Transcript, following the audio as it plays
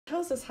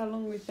tells us how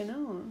long we've been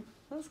out.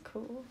 That's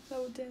cool.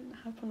 That didn't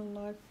happen on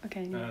live.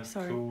 Okay, no, That's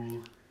sorry.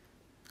 cool.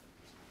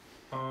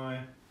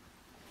 Hi.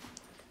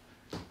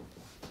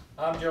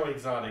 I'm Joe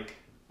Exotic,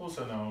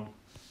 also known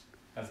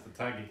as the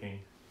Tiger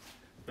King,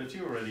 but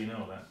you already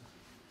know that.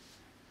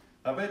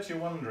 I bet you're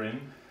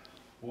wondering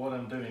what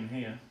I'm doing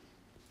here.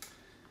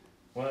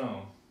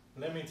 Well,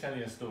 let me tell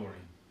you a story.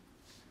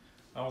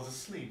 I was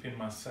asleep in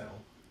my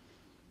cell,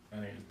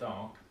 and it was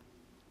dark,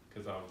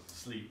 because I was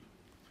asleep,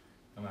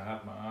 and I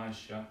had my eyes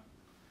shut,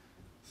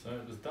 so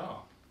it was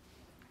dark.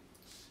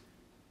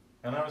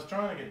 And I was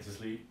trying to get to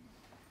sleep,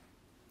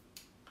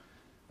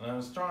 and I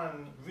was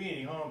trying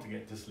really hard to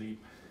get to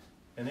sleep,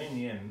 and in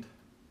the end,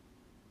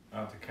 I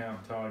had to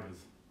count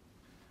tigers.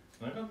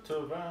 And I got to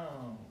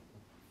about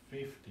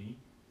 50,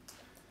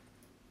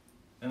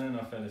 and then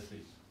I fell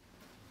asleep.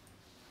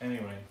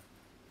 Anyway,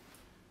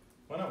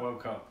 when I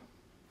woke up,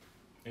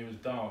 it was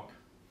dark,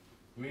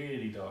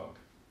 really dark,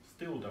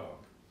 still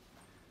dark.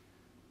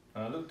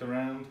 And I looked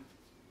around,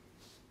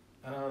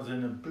 and I was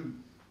in a boot.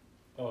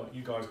 Oh,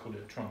 you guys call it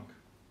a trunk.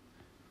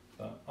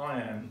 But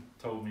Ian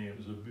told me it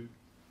was a boot.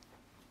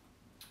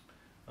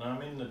 And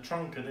I'm in the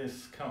trunk of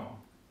this car.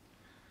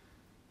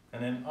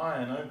 And then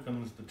Ian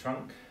opens the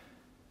trunk,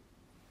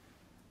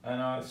 and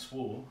I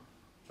swore,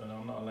 but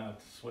I'm not allowed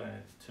to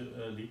swear, it's too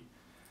early.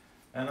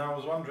 And I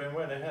was wondering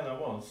where the hell I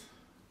was.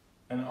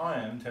 And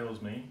Ian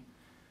tells me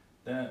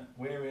that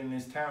we're in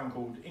this town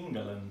called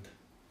England.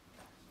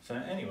 So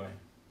anyway,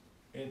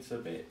 it's a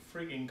bit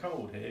frigging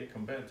cold here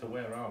compared to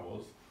where I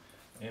was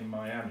in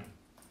Miami.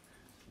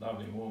 It's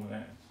lovely and warm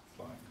there. It's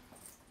like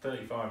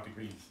 35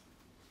 degrees.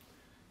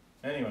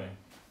 Anyway,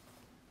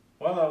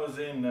 while I was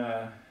in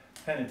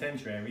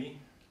penitentiary,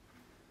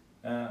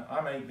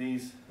 I make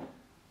these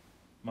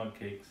mud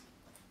cakes.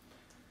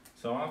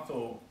 So I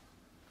thought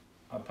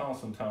I'd pass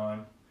some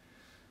time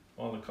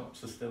while the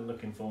cops are still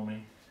looking for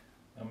me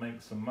and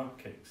make some mud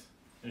cakes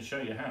and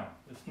show you how.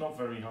 It's not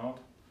very hard.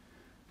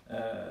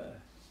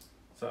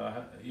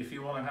 So if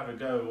you want to have a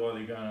go while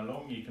you're going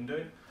along, you can do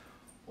it.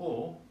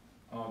 Or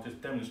I'll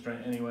just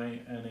demonstrate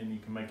anyway, and then you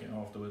can make it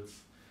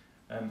afterwards.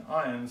 And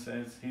Ian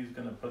says he's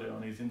going to put it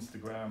on his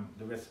Instagram,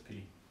 the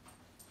recipe.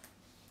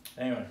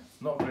 Anyway,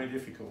 it's not very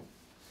difficult.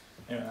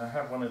 Anyway, I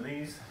have one of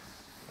these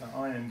that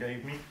Ian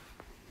gave me.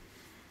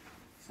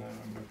 So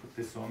I'm going to put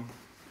this on.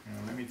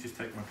 Let me just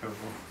take my coat off.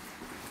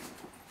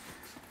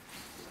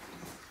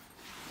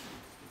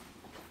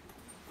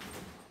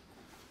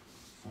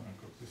 So I've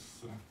got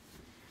this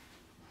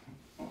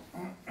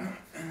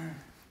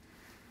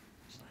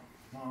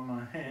on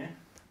my hair.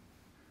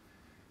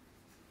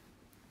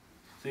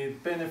 See, the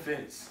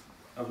benefits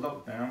of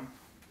lockdown,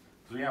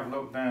 because we have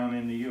lockdown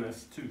in the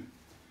US too.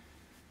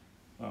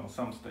 Well,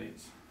 some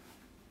states.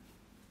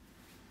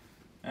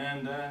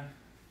 And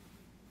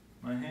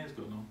my hair's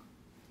got long.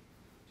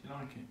 Do you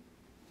like it?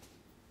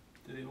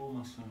 Did it all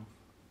myself.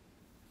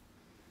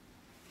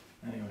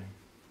 Anyway,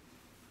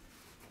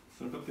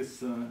 so I've got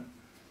this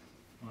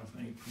nice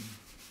apron.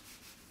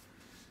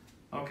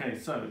 Okay,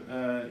 so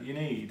you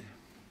need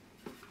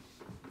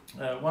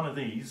one of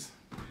these,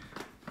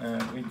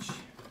 which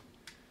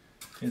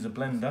is a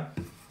blender.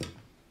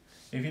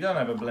 If you don't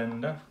have a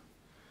blender,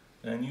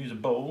 then use a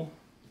bowl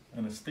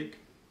and a stick.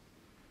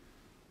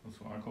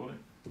 That's what I call it.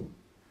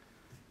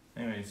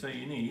 Anyway, so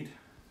you need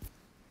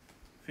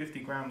 50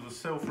 grams of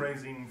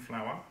self-raising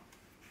flour.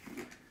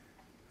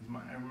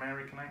 My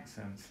American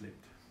accent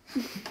slipped.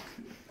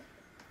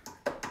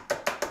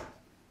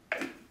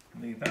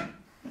 Need that.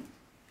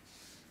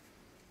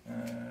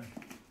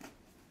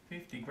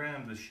 50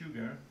 grams of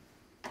sugar.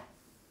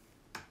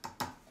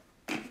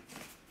 Can't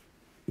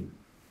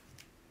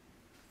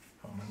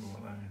remember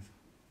what that is.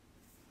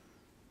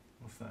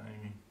 What's that,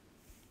 Amy?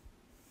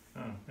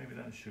 Oh, maybe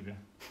that's sugar.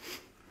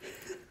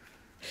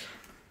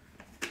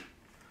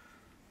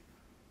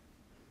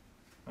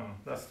 Oh,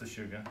 that's the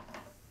sugar.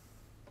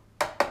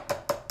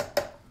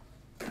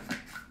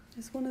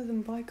 Is one of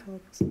them bicarb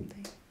or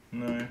something?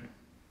 No.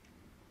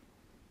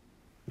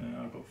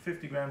 I've got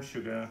 50 grams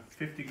sugar,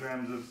 50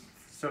 grams of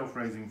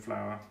self-raising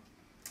flour,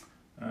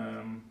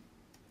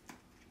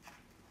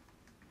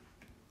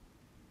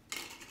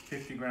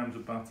 50 grams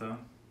of butter.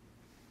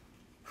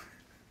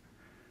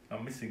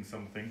 I'm missing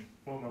something.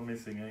 What am I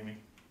missing, Amy?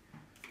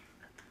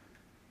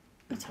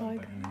 A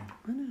tiger.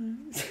 I know.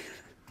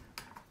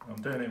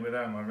 I'm doing it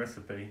without my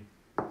recipe,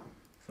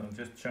 so I'm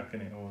just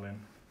chucking it all in.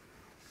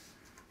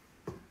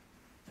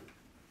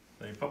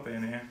 So you pop it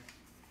in here.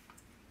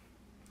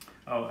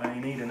 Oh, and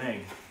you need an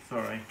egg.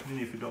 Sorry,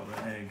 nearly forgot the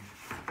egg.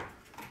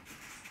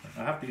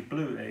 I have these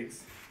blue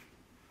eggs.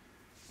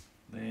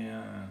 They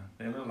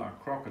look like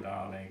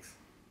crocodile eggs.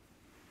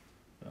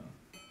 But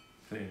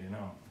clearly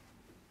not.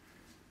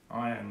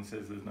 Ian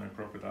says there's no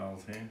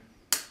crocodiles here.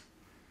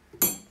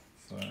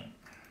 So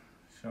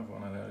shove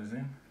one of those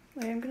in.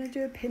 Wait, I'm going to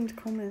do a pinned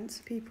comment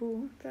so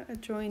people that are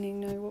joining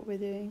know what we're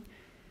doing.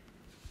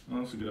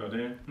 Oh, that's a good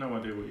idea. No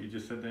idea what you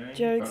just said there.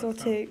 Joe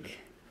Exotic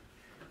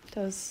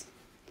does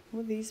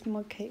all these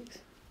mug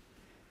cakes.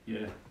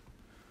 Yeah.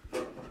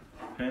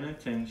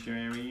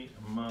 Penitentiary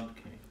mud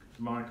cake.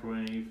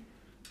 microwave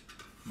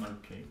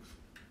mug cakes.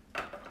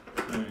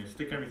 So you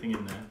stick everything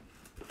in there.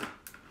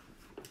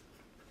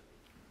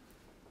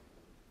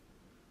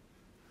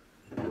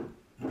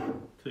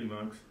 Two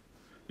mugs.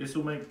 This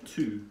will make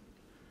two.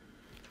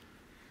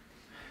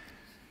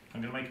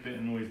 I'm going to make a bit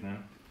of noise now.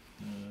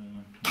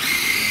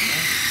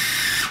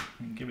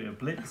 Give it a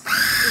blitz.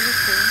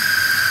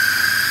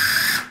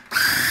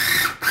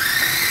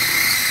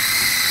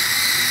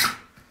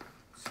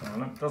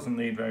 Silent. Doesn't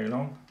need very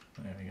long.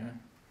 There we go.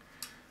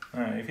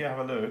 Now, if you have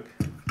a look,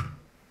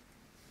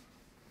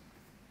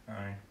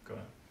 I got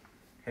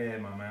hair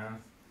in my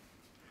mouth.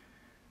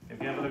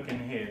 If you have a look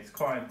in here, it's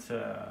quite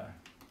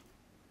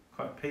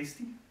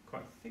pasty,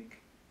 quite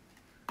thick.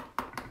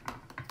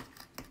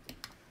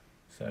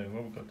 So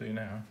what we've got to do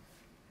now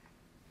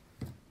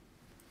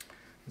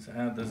is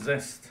add the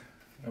zest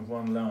of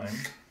one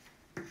lime.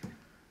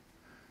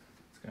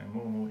 It's going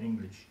more and more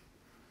English.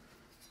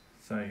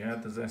 So you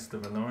add the zest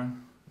of a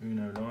lime,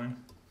 Uno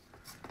lime.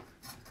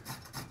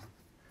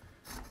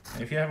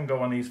 If you haven't got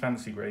one of these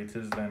fancy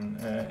graters, then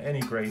any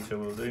grater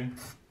will do.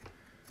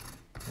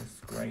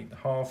 Just grate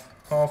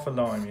half a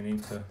lime you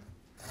need to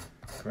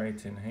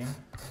grate in here.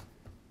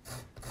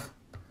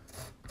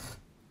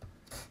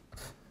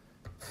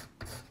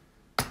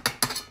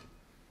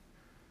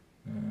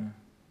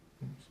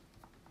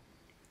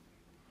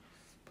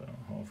 About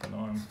half a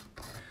lime.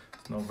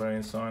 It's not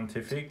very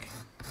scientific.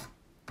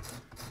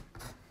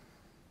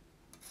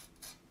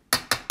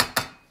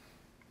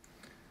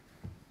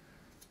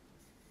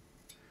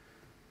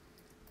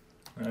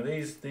 Now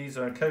these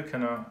are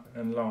coconut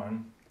and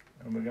lime,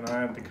 and we're going to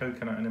add the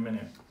coconut in a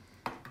minute.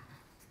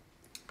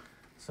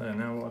 So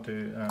now what I'll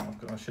do,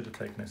 I should have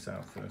taken this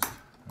out first.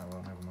 Oh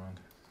well, never mind.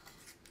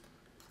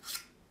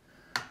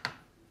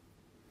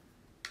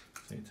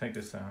 So you take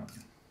this out.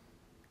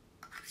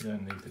 You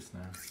don't need this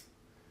now.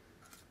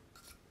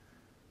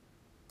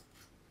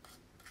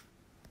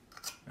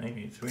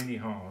 Amy, it's really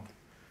hard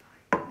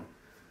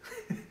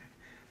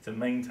to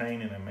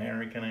maintain an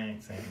American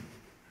accent.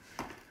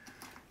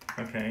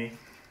 Okay,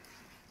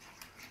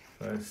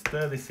 so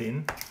stir this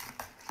in.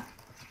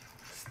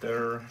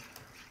 Stir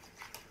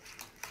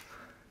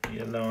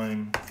your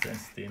lime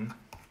zest in.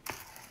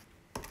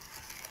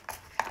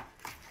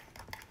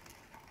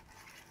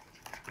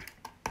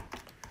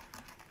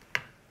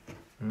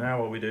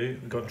 Now what we do,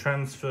 we've got to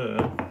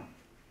transfer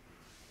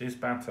this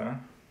batter,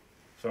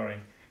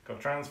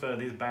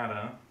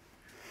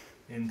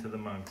 into the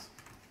mugs.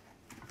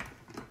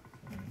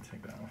 Let me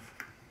take that off.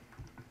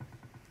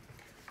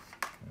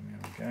 There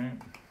we go.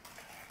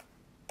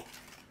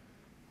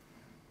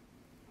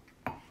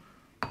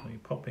 So you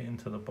pop it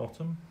into the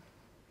bottom.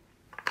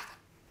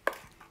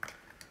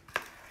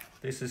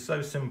 This is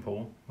so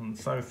simple and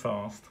so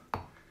fast,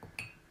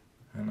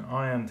 and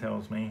iron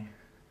tells me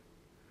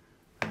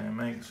that it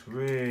makes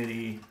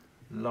really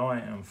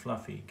light and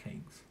fluffy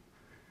cakes.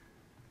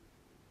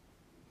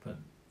 But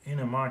in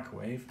a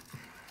microwave,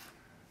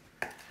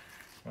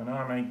 when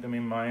I make them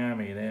in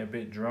Miami, they're a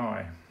bit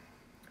dry.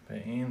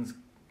 But Ian's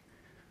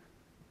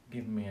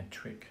given me a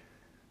trick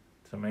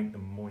to make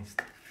them moist.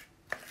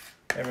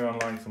 Everyone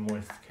likes a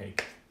moist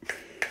cake.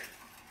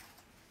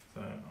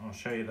 So I'll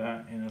show you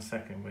that in a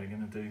second. We're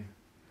going to do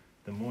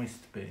the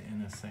moist bit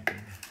in a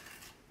second.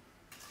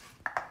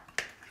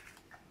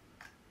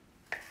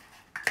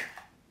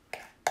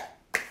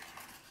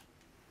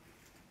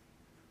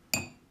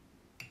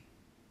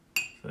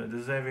 So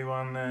does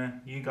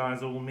everyone, you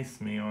guys all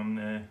miss me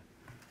on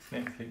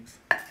Netflix?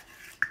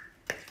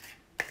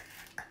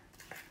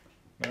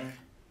 No?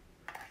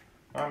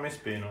 I miss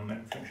being on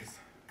Netflix.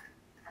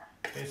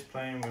 Miss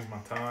playing with my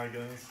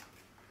tigers.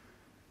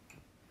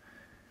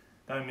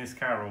 Don't miss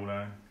Carol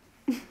though.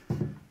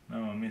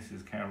 No one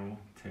misses Carol,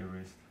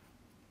 terrorist.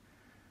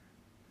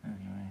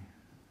 Anyway.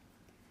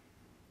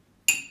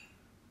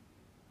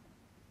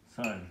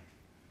 So,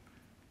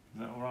 is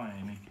that alright,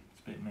 Amy?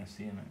 It's a bit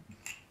messy, isn't it?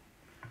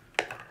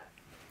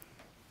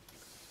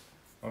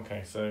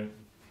 Okay, so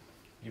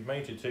you've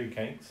made your two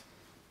cakes.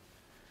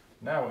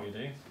 Now what you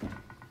do,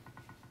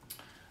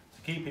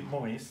 to keep it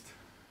moist,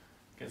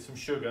 get some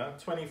sugar,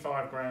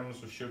 25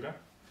 grams of sugar,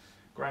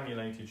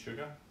 granulated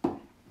sugar.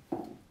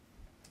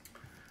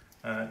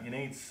 You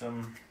need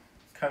some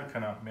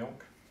coconut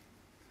milk,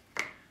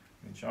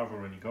 which I've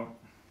already got.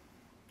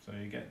 So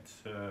you get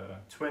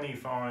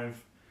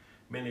 25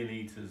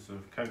 millilitres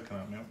of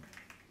coconut milk.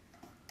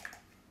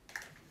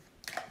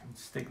 And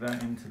stick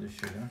that into the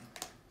sugar.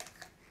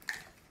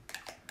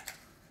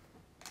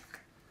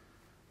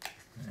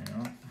 There you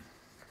are.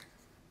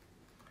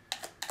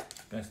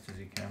 Best as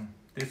you can.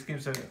 This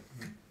gives a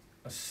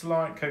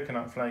slight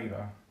coconut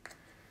flavour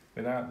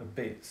without the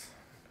bits,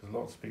 because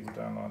lots of people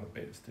don't like the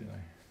bits, do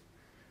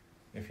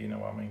they? If you know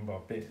what I mean by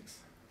bits.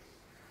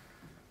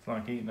 It's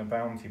like eating a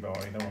Bounty bar,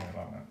 you don't want it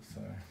like that.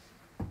 So,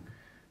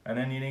 and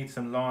then you need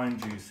some lime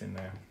juice in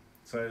there.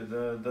 So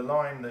the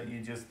lime that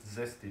you just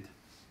zested,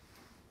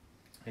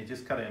 you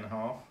just cut it in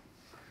half.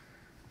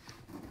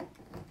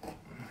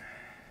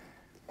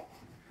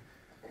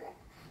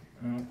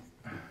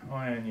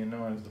 Iron your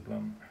knives are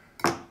blunt.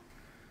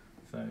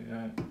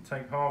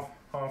 take half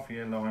of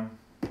your lime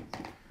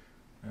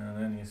and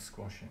then you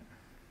squash it.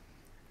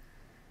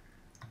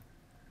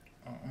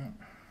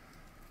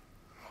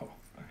 Oh,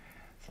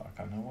 it's like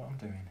I know what I'm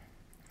doing.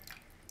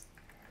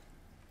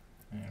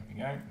 There we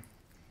go.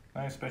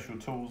 No special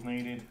tools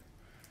needed.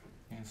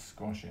 Just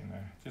squash it in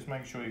there. Just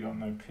make sure you got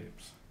no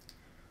pips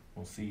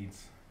or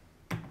seeds.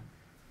 There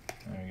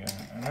we go.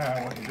 And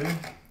now what you do,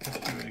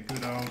 just give it a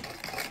good old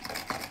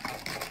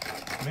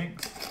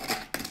mix.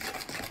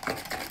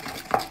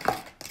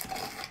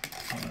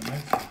 Like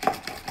this.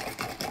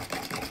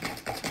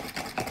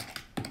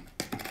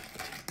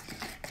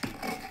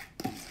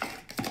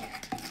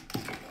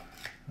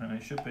 And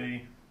it should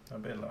be a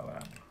bit like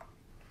that.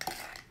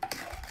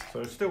 So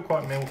it's still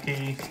quite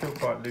milky, still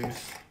quite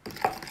loose.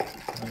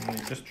 And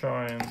you just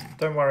try and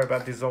don't worry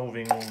about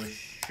dissolving all the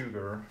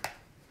sugar.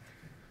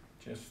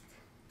 Just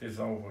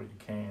dissolve what you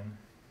can.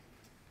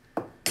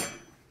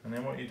 And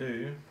then what you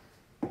do,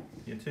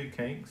 your 2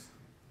 cakes,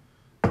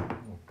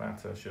 or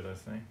batter should I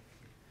say,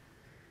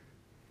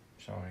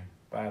 sorry,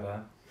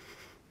 batter,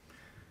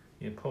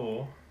 you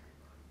pour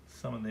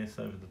some of this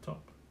over the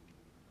top.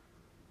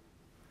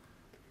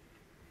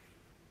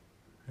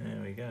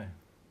 There we go.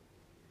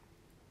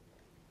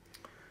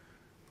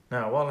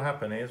 Now what'll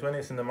happen is when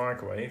it's in the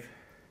microwave,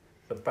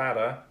 the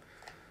batter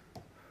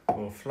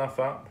will fluff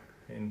up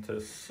into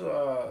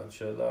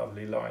such a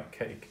lovely light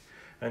cake.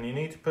 And you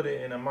need to put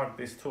it in a mug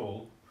this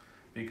tall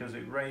because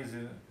it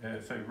rises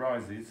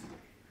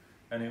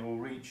and it will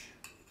reach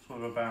sort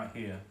of about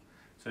here.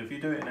 So if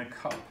you do it in a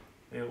cup,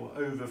 it will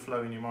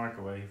overflow in your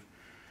microwave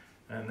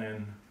and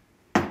then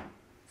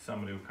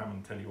somebody will come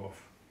and tell you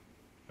off,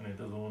 and it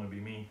doesn't want to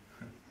be me.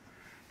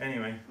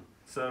 Anyway,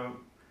 so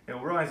it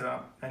will rise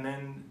up, and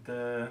then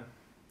the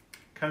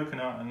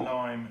coconut and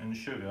lime and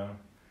sugar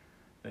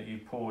that you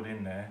poured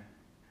in there,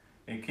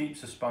 it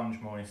keeps the sponge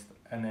moist,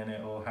 and then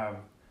it will have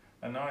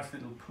a nice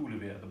little pool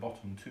of it at the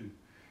bottom too.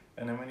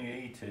 And then when you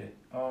eat it,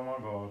 oh my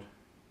god,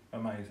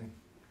 amazing.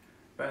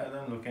 Better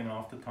than looking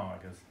after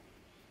tigers.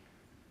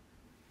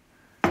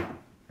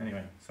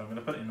 Anyway, so I'm going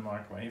to put it in the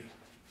microwave.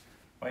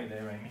 Wait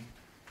there, Amy.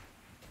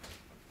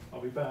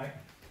 I'll be back.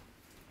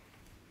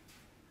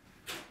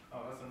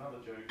 Oh, that's another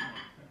joke.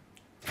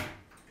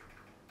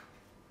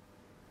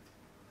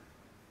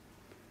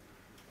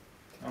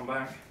 I'm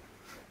back.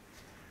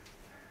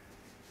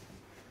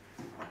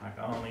 Like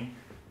Arnie.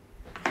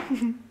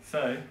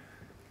 So,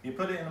 you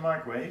put it in the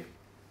microwave.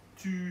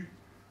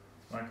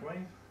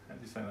 Microwave? How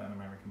do you say that in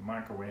American?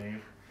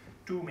 Microwave.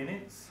 2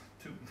 minutes.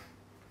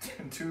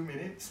 2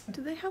 minutes.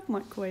 Do they have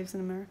microwaves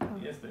in America?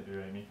 Yes, they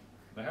do, Amy.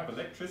 They have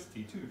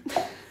electricity too.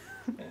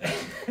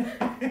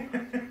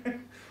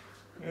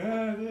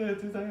 Yeah,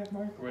 do they have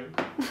microwave?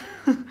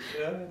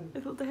 Yeah. I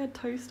thought they had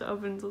toaster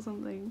ovens or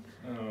something.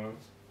 Oh,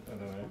 I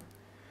don't know.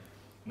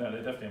 No, they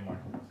definitely have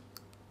microwaves.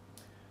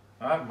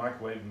 I have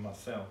microwave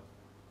myself,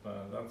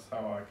 but that's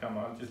how I come.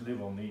 I just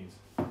live on these.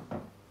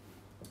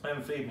 They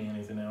don't feed me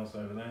anything else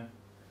over there.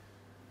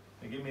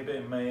 They give me a bit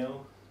of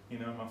mail, you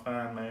know, my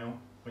fan mail,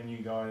 when you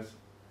guys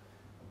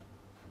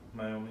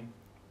mail me.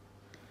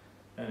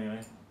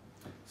 Anyway,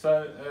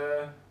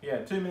 so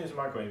yeah, 2 minutes of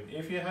microwave.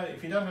 If you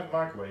don't have a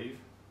microwave,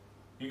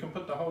 you can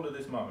put the whole of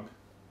this mug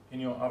in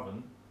your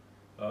oven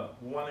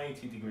at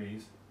 180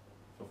 degrees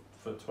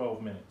for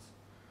 12 minutes.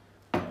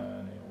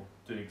 And it will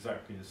do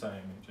exactly the same.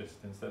 It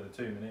just, instead of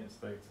 2 minutes,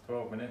 takes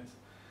 12 minutes.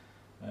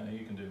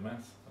 You can do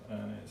maths,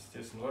 and it's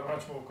just so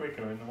much more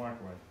quicker in the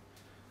microwave.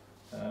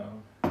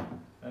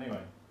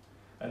 Anyway,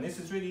 and this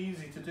is really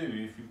easy to do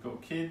if you've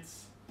got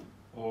kids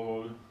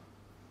or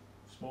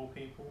small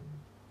people.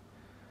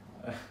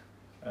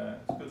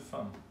 It's good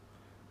fun.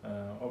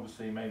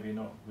 Obviously, maybe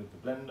not with the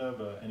blender,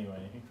 but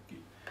anyway,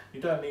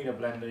 you don't need a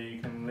blender.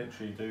 You can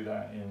literally do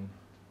that in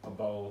a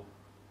bowl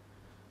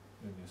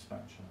with your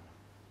spatula.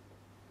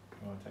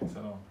 It won't take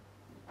so long.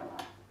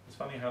 It's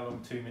funny how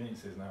long 2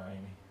 minutes is now,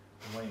 Amy.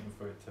 I'm waiting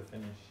for it to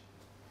finish.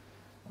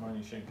 I'm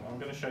only shaking. I'm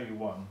going to show you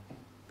one.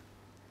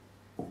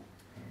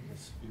 The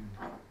spoon.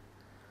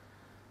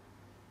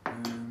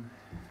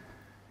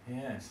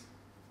 Yes.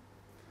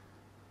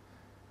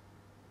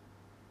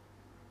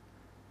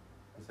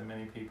 Is there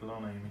many people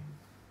on,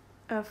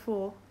 Amy?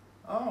 4.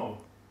 Oh,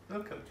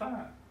 look at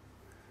that.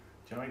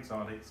 Joe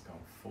Exotic's got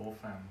 4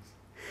 fans.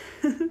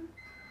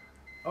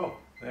 Oh,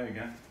 there we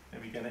go.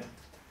 Let me get it.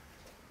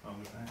 Oh,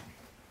 look at that.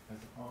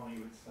 As Arnie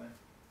would say.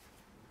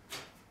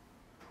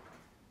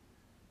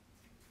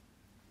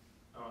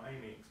 Oh,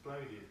 Amy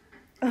exploded.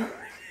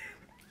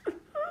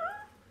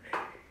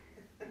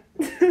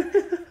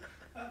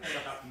 That never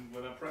happened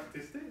when I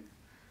practiced it.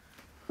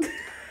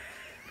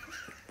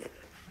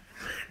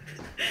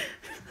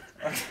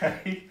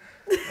 Okay,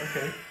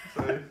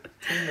 so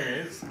 2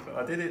 minutes.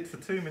 I did it for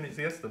 2 minutes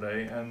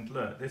yesterday, and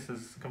look, this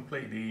has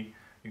completely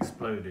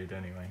exploded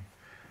anyway.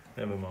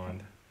 Never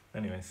mind.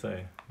 Anyway, so,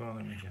 well,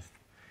 let me just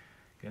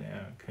get it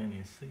out. Can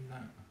you see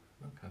that?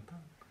 Look at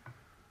that.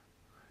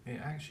 It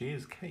actually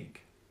is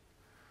cake,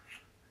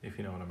 if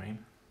you know what I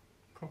mean.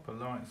 Proper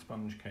light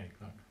sponge cake,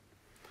 look.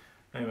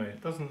 Anyway,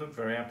 it doesn't look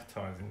very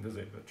appetising, does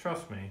it? But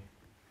trust me,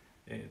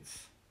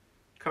 It's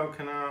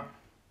coconut,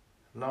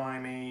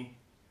 limey,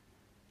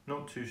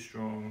 not too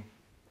strong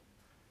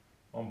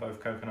on both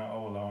coconut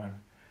or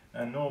lime.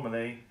 And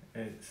normally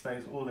it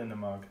stays all in the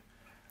mug.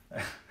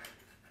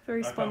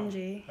 Very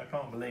spongy. I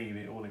can't believe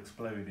it all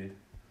exploded.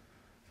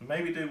 So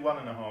maybe do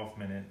 1.5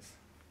 minutes.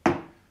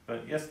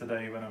 But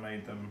yesterday when I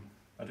made them,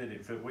 we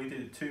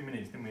did it 2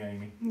 minutes, didn't we,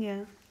 Amy?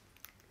 Yeah.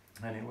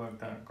 And it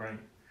worked out great.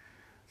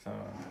 So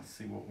let's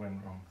see what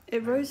went wrong.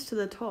 It rose to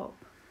the top.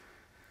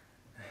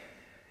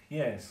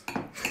 Yes.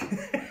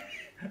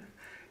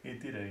 It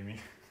did, Amy.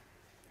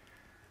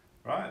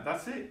 Right,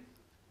 that's it.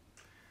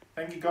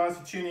 Thank you guys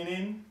for tuning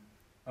in.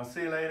 I'll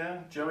see you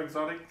later. Joe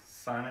Exotic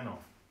signing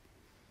off.